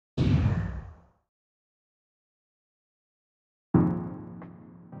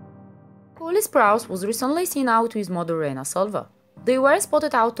Cole Sprouse was recently seen out with model Reina Silva. They were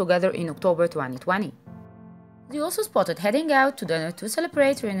spotted out together in October 2020. They also spotted heading out to dinner to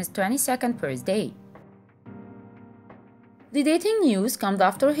celebrate Reina's 22nd birthday. The dating news comes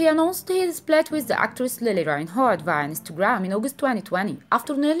after he announced his split with the actress Lily Reinhardt via Instagram in August 2020,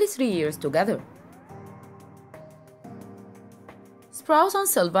 after nearly 3 years together. Sprouse and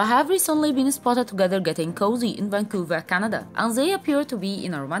Silva have recently been spotted together getting cozy in Vancouver, Canada, and they appear to be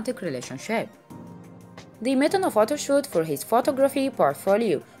in a romantic relationship. They met on a photo shoot for his photography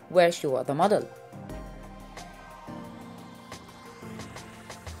portfolio, where she was the model.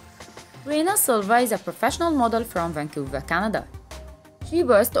 Reina Silva is a professional model from Vancouver, Canada. She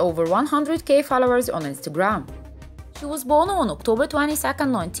boasts over 100,000 followers on Instagram. She was born on October 22,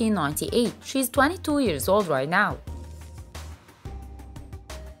 1998. She is 22 years old right now.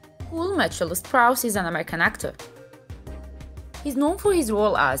 Cole Sprouse is an American actor. He's known for his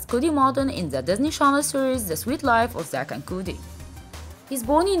role as Cody Martin in the Disney Channel series The Sweet Life of Zack and Cody. He's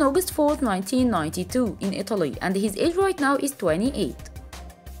born on August 4, 1992 in Italy, and his age right now is 28.